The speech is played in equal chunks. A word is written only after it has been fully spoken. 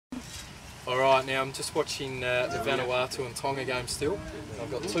Alright, now I'm just watching the Vanuatu and Tonga game still.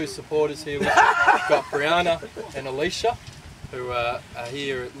 I've got two supporters here with me. I've got Brianna and Alicia, who are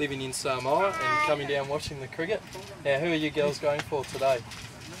here living in Samoa and coming down watching the cricket. Now, who are you girls going for today?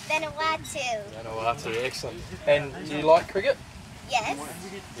 Vanuatu. Vanuatu, excellent. And do you like cricket? Yes.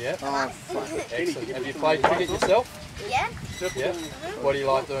 Yeah. Excellent. Have you played cricket yourself? Yeah. Yeah. What do you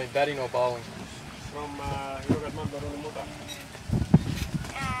like doing, batting or bowling? Bowling.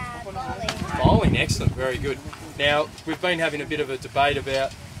 Bowling, excellent, very good. Now, we've been having a bit of a debate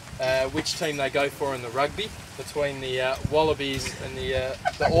about which team they go for in the rugby, between the Wallabies and the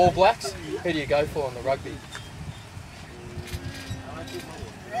All Blacks. Who do you go for in the rugby?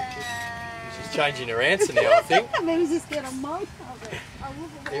 She's changing her answer now, I think. Maybe just get a month.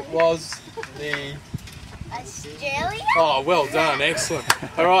 It was the... Australia? Oh, well done, excellent.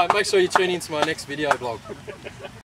 Alright, make sure you tune in to my next video blog.